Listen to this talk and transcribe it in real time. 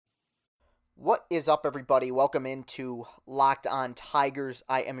What is up, everybody? Welcome into Locked On Tigers.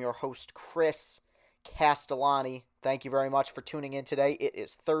 I am your host, Chris Castellani. Thank you very much for tuning in today. It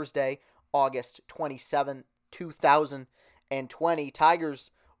is Thursday, August 27, 2020. Tigers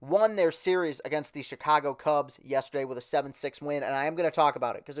won their series against the Chicago Cubs yesterday with a 7-6 win, and I am going to talk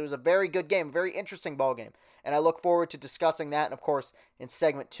about it because it was a very good game, a very interesting ball game, and I look forward to discussing that, and of course, in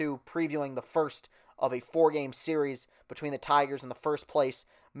segment 2, previewing the first of a 4-game series between the Tigers and the first place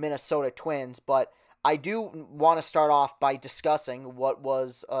Minnesota Twins. But I do want to start off by discussing what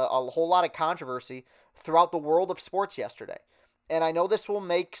was a whole lot of controversy throughout the world of sports yesterday. And I know this will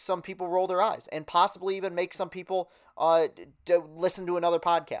make some people roll their eyes and possibly even make some people listen to another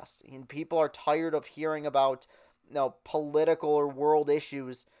podcast. And people are tired of hearing about political or world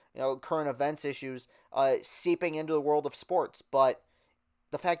issues, current events issues seeping into the world of sports. But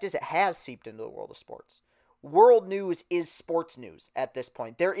the fact is, it has seeped into the world of sports. World news is sports news at this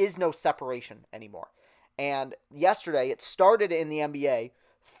point. There is no separation anymore. And yesterday, it started in the NBA.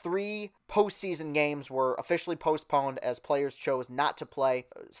 3 postseason games were officially postponed as players chose not to play,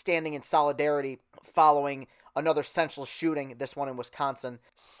 standing in solidarity following another senseless shooting, this one in Wisconsin.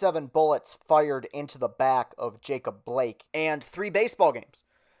 7 bullets fired into the back of Jacob Blake. And 3 baseball games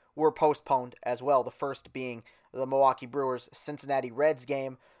were postponed as well, the first being the Milwaukee Brewers Cincinnati Reds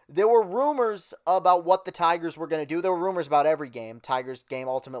game. There were rumors about what the Tigers were going to do. There were rumors about every game. Tigers game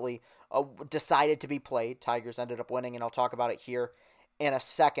ultimately decided to be played. Tigers ended up winning, and I'll talk about it here in a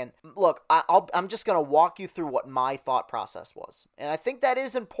second. Look, I'm just going to walk you through what my thought process was. And I think that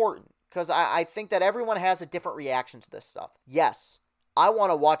is important because I think that everyone has a different reaction to this stuff. Yes, I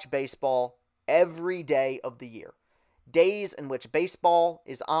want to watch baseball every day of the year. Days in which baseball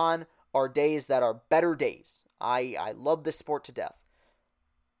is on are days that are better days. I love this sport to death.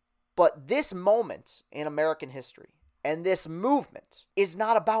 But this moment in American history and this movement is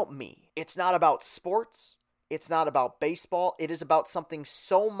not about me. It's not about sports. It's not about baseball. It is about something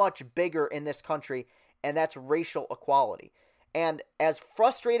so much bigger in this country, and that's racial equality. And as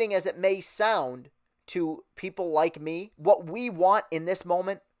frustrating as it may sound to people like me, what we want in this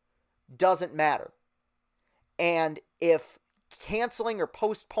moment doesn't matter. And if canceling or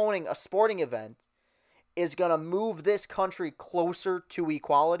postponing a sporting event is going to move this country closer to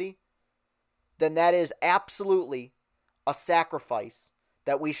equality, then that is absolutely a sacrifice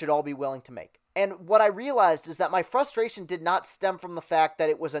that we should all be willing to make. And what I realized is that my frustration did not stem from the fact that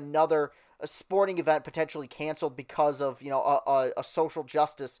it was another sporting event potentially canceled because of, a social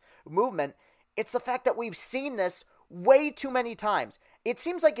justice movement. It's the fact that we've seen this way too many times. It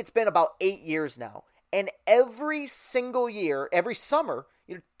seems like it's been about 8 years now. And every single year, every summer,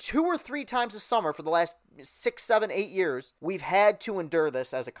 2 or 3 times a summer for the last 6, 7, 8 years, we've had to endure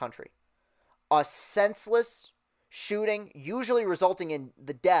this as a country. A senseless shooting, usually resulting in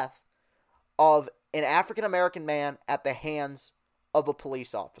the death of an African-American man at the hands of a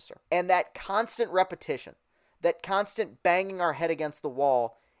police officer. And that constant repetition, that constant banging our head against the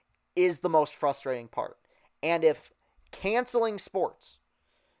wall is the most frustrating part. And if canceling sports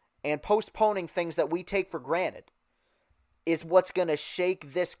and postponing things that we take for granted is what's going to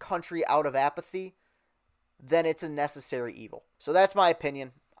shake this country out of apathy, then it's a necessary evil. So that's my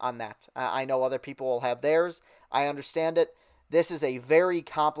opinion on that. I know other people will have theirs. I understand it. This is a very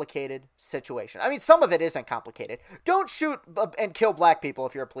complicated situation. I mean, some of it isn't complicated. Don't shoot and kill black people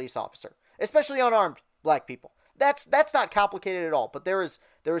if you're a police officer, especially unarmed black people. That's not complicated at all. But there is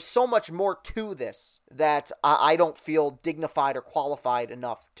so much more to this that I don't feel dignified or qualified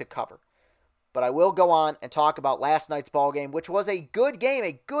enough to cover. But I will go on and talk about last night's ball game, which was a good game,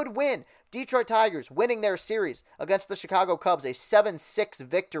 a good win. Detroit Tigers winning their series against the Chicago Cubs, a 7-6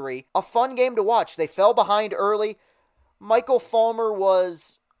 victory. A fun game to watch. They fell behind early. Michael Fulmer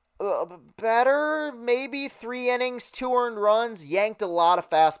was better, maybe 3 innings, 2 earned runs, yanked a lot of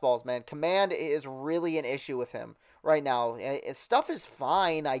fastballs, man. Command is really an issue with him right now. Stuff is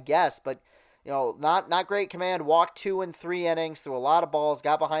fine, I guess, but not great command. Walked 2 and 3 innings, threw a lot of balls,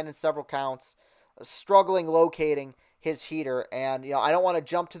 got behind in several counts, struggling locating his heater. And, I don't want to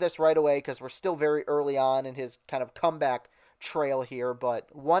jump to this right away because we're still very early on in his kind of comeback trail here,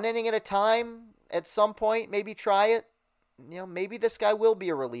 but 1 inning at a time at some point, maybe try it. Maybe this guy will be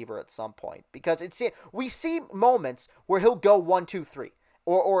a reliever at some point because we see moments where he'll go 1, 2, 3,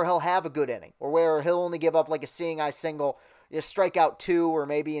 or he'll have a good inning, or where he'll only give up like a seeing eye single, strike out 2, or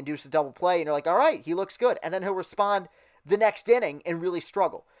maybe induce a double play, and you're like, all right, he looks good, and then he'll respond the next inning and really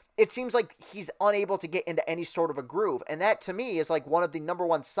struggle. It seems like he's unable to get into any sort of a groove, and that to me is like one of the number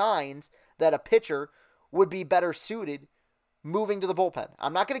one signs that a pitcher would be better suited moving to the bullpen.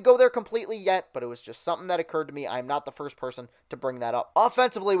 I'm not going to go there completely yet, but it was just something that occurred to me. I'm not the first person to bring that up.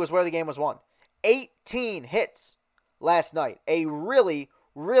 Offensively was where the game was won. 18 hits last night. A really,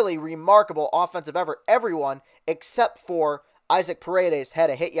 really remarkable offensive effort. Everyone except for Isaac Paredes had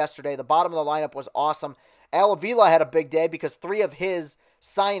a hit yesterday. The bottom of the lineup was awesome. Al Avila had a big day because 3 of his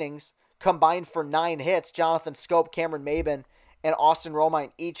signings combined for 9 hits. Jonathan Schoop, Cameron Maben, and Austin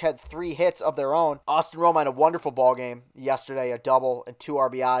Romine each had 3 hits of their own. Austin Romine, a wonderful ball game yesterday, a double and 2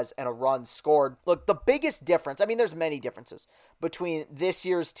 RBIs and a run scored. Look, the biggest difference, I mean, there's many differences between this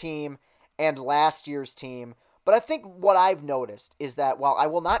year's team and last year's team, but I think what I've noticed is that while I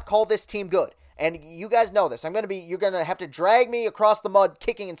will not call this team good, and you guys know this, you're going to have to drag me across the mud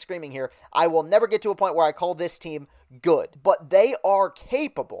kicking and screaming here. I will never get to a point where I call this team good, but they are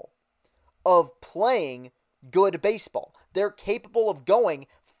capable of playing good baseball. They're capable of going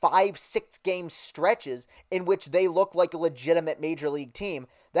 5-6 game stretches in which they look like a legitimate major league team.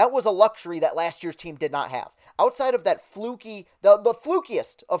 That was a luxury that last year's team did not have. Outside of that fluky, the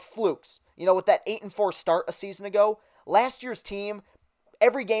flukiest of flukes, with that 8-4 start a season ago, last year's team,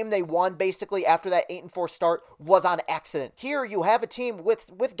 every game they won basically after that 8-4 start was on accident. Here you have a team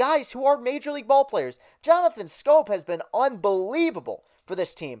with guys who are major league ball players. Jonathan Schoop has been unbelievable for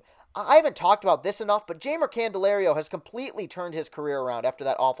this team. I haven't talked about this enough, but Jeimer Candelario has completely turned his career around after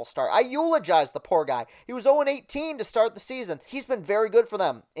that awful start. I eulogize the poor guy. He was 0-18 to start the season. He's been very good for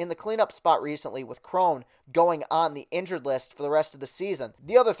them in the cleanup spot recently with Cron going on the injured list for the rest of the season.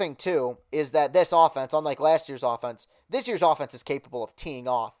 The other thing, too, is that this offense, unlike last year's offense, this year's offense is capable of teeing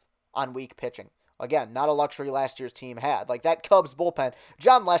off on weak pitching. Again, not a luxury last year's team had. Like that Cubs bullpen,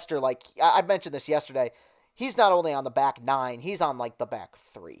 John Lester, I mentioned this yesterday, he's not only on the back 9, he's on the back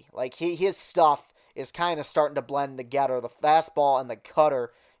 3. His stuff is kind of starting to blend together. The fastball and the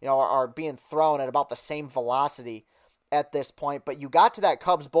cutter, are being thrown at about the same velocity at this point. But you got to that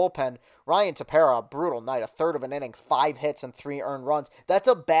Cubs bullpen, Ryan Tepera, a brutal night, a third of an inning, 5 hits and 3 earned runs. That's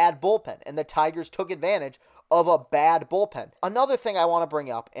a bad bullpen, and the Tigers took advantage of a bad bullpen. Another thing I want to bring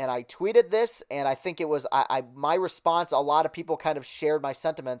up, and I tweeted this, and I think it was my response, a lot of people kind of shared my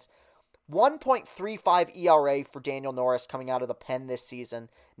sentiments. 1.35 ERA for Daniel Norris coming out of the pen this season,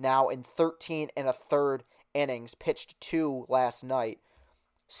 now in 13 1/3 innings, pitched 2 last night.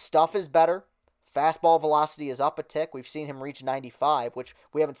 Stuff is better. Fastball velocity is up a tick. We've seen him reach 95, which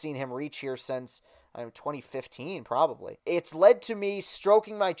we haven't seen him reach here since 2015 probably. It's led to me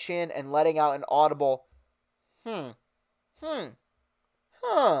stroking my chin and letting out an audible,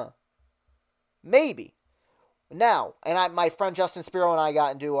 maybe. Now, and my friend Justin Spiro and I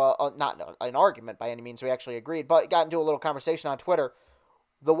got into not an argument by any means, we actually agreed, but got into a little conversation on Twitter.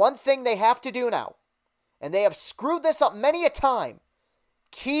 The one thing they have to do now, and they have screwed this up many a time,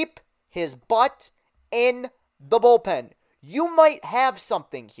 keep his butt in the bullpen. You might have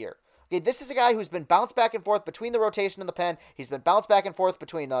something here. Okay, this is a guy who's been bounced back and forth between the rotation and the pen. He's been bounced back and forth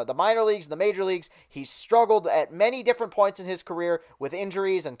between the minor leagues and the major leagues. He's struggled at many different points in his career with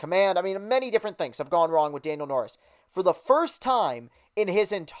injuries and command. Many different things have gone wrong with Daniel Norris. For the first time in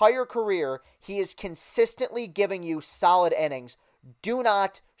his entire career, he is consistently giving you solid innings. Do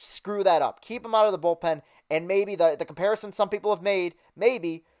not screw that up. Keep him out of the bullpen, and maybe the comparison some people have made,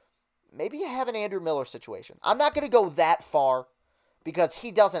 maybe you have an Andrew Miller situation. I'm not going to go that far, because he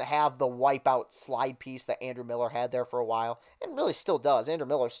doesn't have the wipeout slide piece that Andrew Miller had there for a while, and really still does. Andrew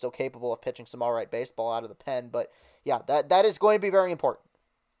Miller's still capable of pitching some alright baseball out of the pen, but yeah, that is going to be very important.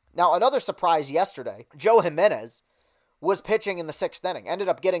 Now, another surprise yesterday, Joe Jimenez was pitching in the 6th inning, ended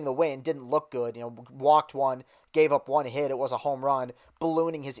up getting the win, didn't look good, walked 1, gave up 1 hit, it was a home run,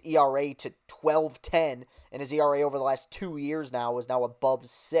 ballooning his ERA to 12.10, and his ERA over the last 2 years now is now above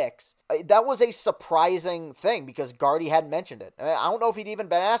 6. That was a surprising thing because Gardy hadn't mentioned it. I don't know if he'd even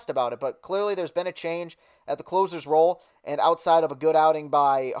been asked about it, but clearly there's been a change at the closer's role, and outside of a good outing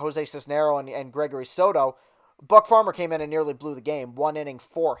by Jose Cisnero and Gregory Soto, Buck Farmer came in and nearly blew the game. 1 inning,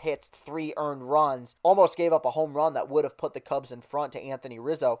 4 hits, 3 earned runs. Almost gave up a home run that would have put the Cubs in front to Anthony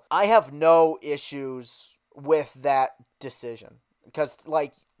Rizzo. I have no issues with that decision because,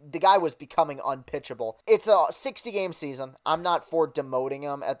 the guy was becoming unpitchable. It's a 60-game season. I'm not for demoting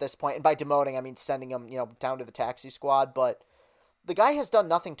him at this point. And by demoting, I mean sending him, down to the taxi squad. But the guy has done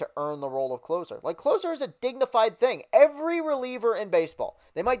nothing to earn the role of closer. Closer is a dignified thing. Every reliever in baseball,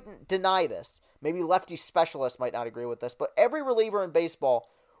 they might deny this. Maybe lefty specialists might not agree with this, but every reliever in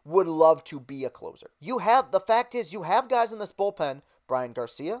baseball would love to be a closer. The fact is, you have guys in this bullpen, Brian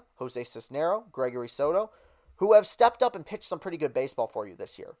Garcia, Jose Cisnero, Gregory Soto, who have stepped up and pitched some pretty good baseball for you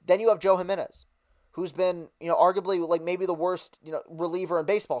this year. Then you have Joe Jimenez, who's been, arguably maybe the worst, reliever in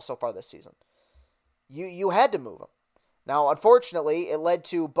baseball so far this season. You had to move him. Now, unfortunately, it led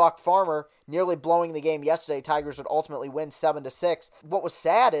to Buck Farmer nearly blowing the game yesterday. Tigers would ultimately win 7-6. What was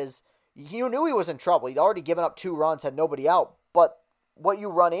sad is you knew he was in trouble. He'd already given up 2 runs, had nobody out. But what you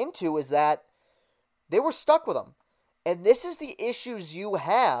run into is that they were stuck with him. And this is the issues you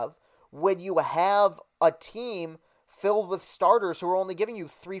have when you have a team filled with starters who are only giving you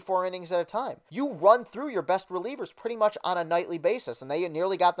 3-4 innings at a time. You run through your best relievers pretty much on a nightly basis, and they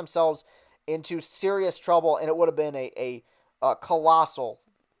nearly got themselves into serious trouble, and it would have been a colossal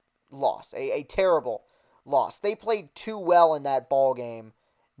loss, a terrible loss. They played too well in that ball game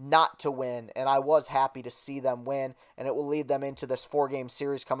not to win, and I was happy to see them win, and it will lead them into this 4-game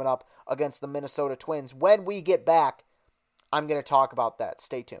series coming up against the Minnesota Twins. When we get back, I'm going to talk about that.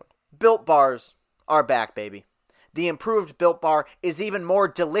 Stay tuned. Built Bars are back, baby. The improved Built Bar is even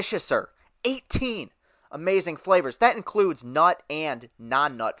more deliciouser. 18 amazing flavors. That includes nut and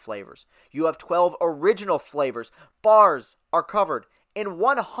non-nut flavors. You have 12 original flavors. Bars are covered in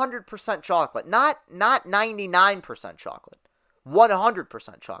 100% chocolate. Not 99% chocolate.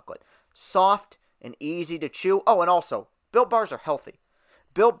 100% chocolate. Soft and easy to chew. Oh, and also, Built Bars are healthy.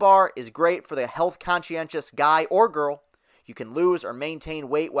 Built Bar is great for the health-conscientious guy or girl. You can lose or maintain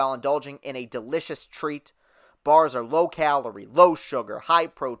weight while indulging in a delicious treat. Bars are low-calorie, low-sugar,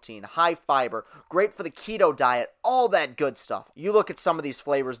 high-protein, high-fiber, great for the keto diet, all that good stuff. You look at some of these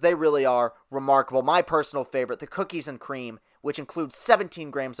flavors, they really are remarkable. My personal favorite, the cookies and cream, which includes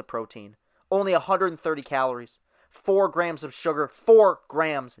 17 grams of protein, only 130 calories, 4 grams of sugar, 4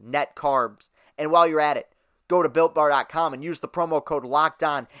 grams net carbs. And while you're at it, go to BuiltBar.com and use the promo code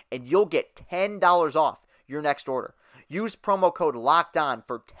LOCKEDON, and you'll get $10 off your next order. Use promo code LOCKEDON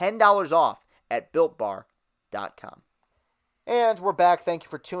for $10 off at BuiltBar.com. And we're back. Thank you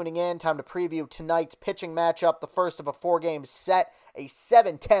for tuning in. Time to preview tonight's pitching matchup, the first of a 4-game set, a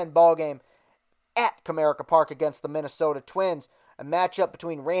 7-10 ball game at Comerica Park against the Minnesota Twins. A matchup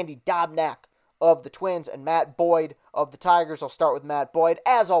between Randy Dobnak of the Twins and Matt Boyd of the Tigers. I'll start with Matt Boyd.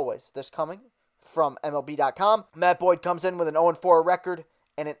 As always, this coming from MLB.com. Matt Boyd comes in with an 0-4 record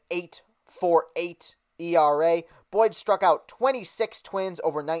and an 8.48 ERA. Boyd struck out 26 Twins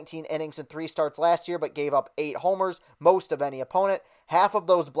over 19 innings and 3 starts last year, but gave up 8 homers, most of any opponent. Half of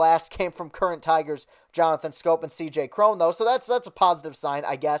those blasts came from current Tigers, Jonathan Schoop and CJ Cron, though, so that's a positive sign,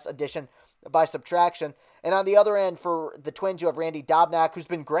 I guess, addition by subtraction. And on the other end, for the Twins, you have Randy Dobnak, who's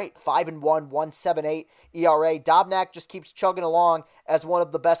been great. 5-1, 1.78 ERA. Dobnak just keeps chugging along as one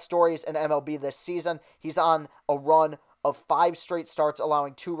of the best stories in MLB this season. He's on a run of 5 straight starts,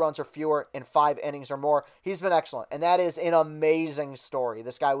 allowing 2 runs or fewer in 5 innings or more. He's been excellent, and that is an amazing story.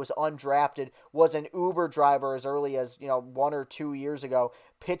 This guy was undrafted, was an Uber driver as early as 1 or 2 years ago,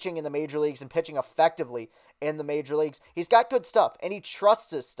 pitching in the major leagues and pitching effectively in the major leagues. He's got good stuff, and he trusts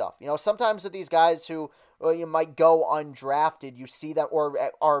his stuff. Sometimes with these guys who you might go undrafted, you see them, or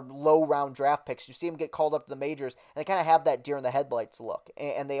are low-round draft picks, you see them get called up to the majors, and they kind of have that deer in the headlights look,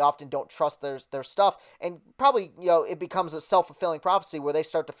 and they often don't trust their stuff, and probably, it becomes a self-fulfilling prophecy where they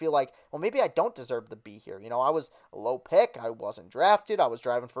start to feel like, well, maybe I don't deserve to be here. I was a low pick, I wasn't drafted, I was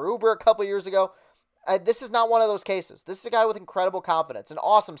driving for Uber a couple years ago. This is not one of those cases. This is a guy with incredible confidence. An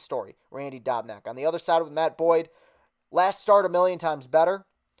awesome story, Randy Dobnak. On the other side with Matt Boyd, last start a million times better,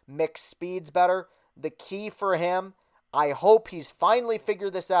 mixed speeds better. The key for him, I hope he's finally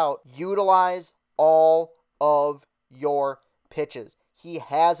figured this out, utilize all of your pitches. He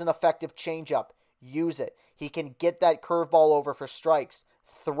has an effective changeup. Use it. He can get that curveball over for strikes.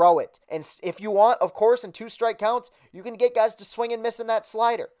 Throw it. And if you want, of course, in 2 strike counts, you can get guys to swing and miss in that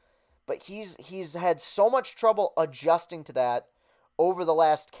slider. But he's had so much trouble adjusting to that over the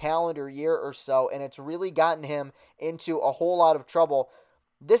last calendar year or so, and it's really gotten him into a whole lot of trouble.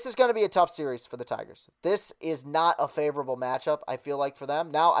 This is going to be a tough series for the Tigers. This is not a favorable matchup, I feel like, for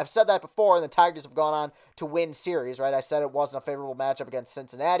them. Now, I've said that before, and the Tigers have gone on to win series, right? I said it wasn't a favorable matchup against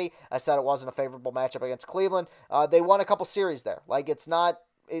Cincinnati. I said it wasn't a favorable matchup against Cleveland. They won a couple series there. Like, it's not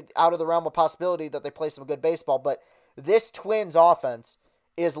out of the realm of possibility that they play some good baseball, but this Twins offense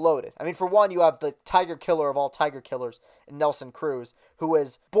is loaded. I mean, for one, you have the Tiger killer of all Tiger killers, Nelson Cruz, who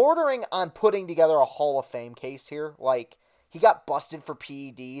is bordering on putting together a Hall of Fame case here. Like, he got busted for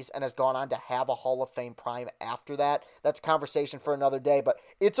PEDs and has gone on to have a Hall of Fame prime after that. That's a conversation for another day, but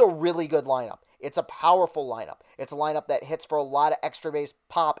it's a really good lineup. It's a powerful lineup. It's a lineup that hits for a lot of extra base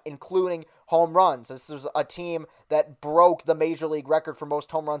pop, including home runs. This is a team that broke the Major League record for most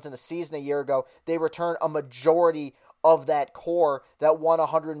home runs in a season a year ago. They return a majority of that core that won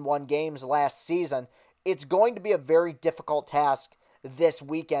 101 games last season. It's going to be a very difficult task this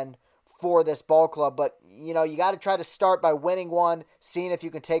weekend for this ball club, but you got to try to start by winning one, seeing if you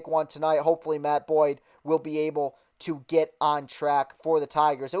can take one tonight. Hopefully Matt Boyd will be able to get on track for the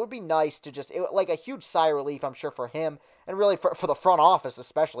Tigers. It would be nice to just, like a huge sigh of relief, I'm sure, for him, and really for the front office,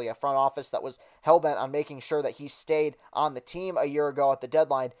 especially a front office that was hell-bent on making sure that he stayed on the team a year ago at the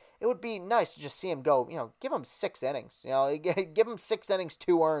deadline. It would be nice to just see him go, give him 6 innings. Give him 6 innings,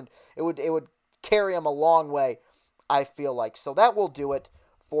 2 earned. It would carry him a long way, I feel like. So that will do it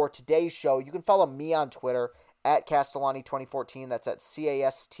for today's show. You can follow me on Twitter at Castellani2014. That's at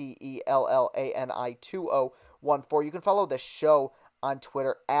CASTELLANI2014. You can follow the show on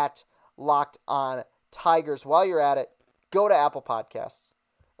Twitter at Locked On Tigers. While you're at it, go to Apple Podcasts.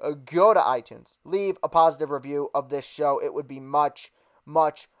 Go to iTunes. Leave a positive review of this show. It would be much,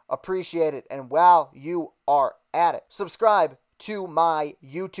 much appreciated. And while you are at it, subscribe to my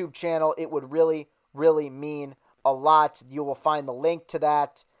YouTube channel. It would really, really mean a lot. You will find the link to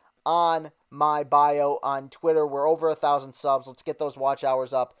that on my bio on Twitter. We're over 1,000 subs. Let's get those watch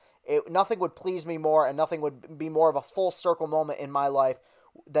hours up. Nothing would please me more, and nothing would be more of a full circle moment in my life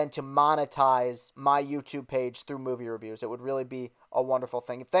than to monetize my YouTube page through movie reviews. It would really be a wonderful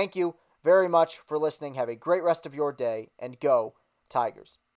thing. Thank you very much for listening. Have a great rest of your day, and go Tigers.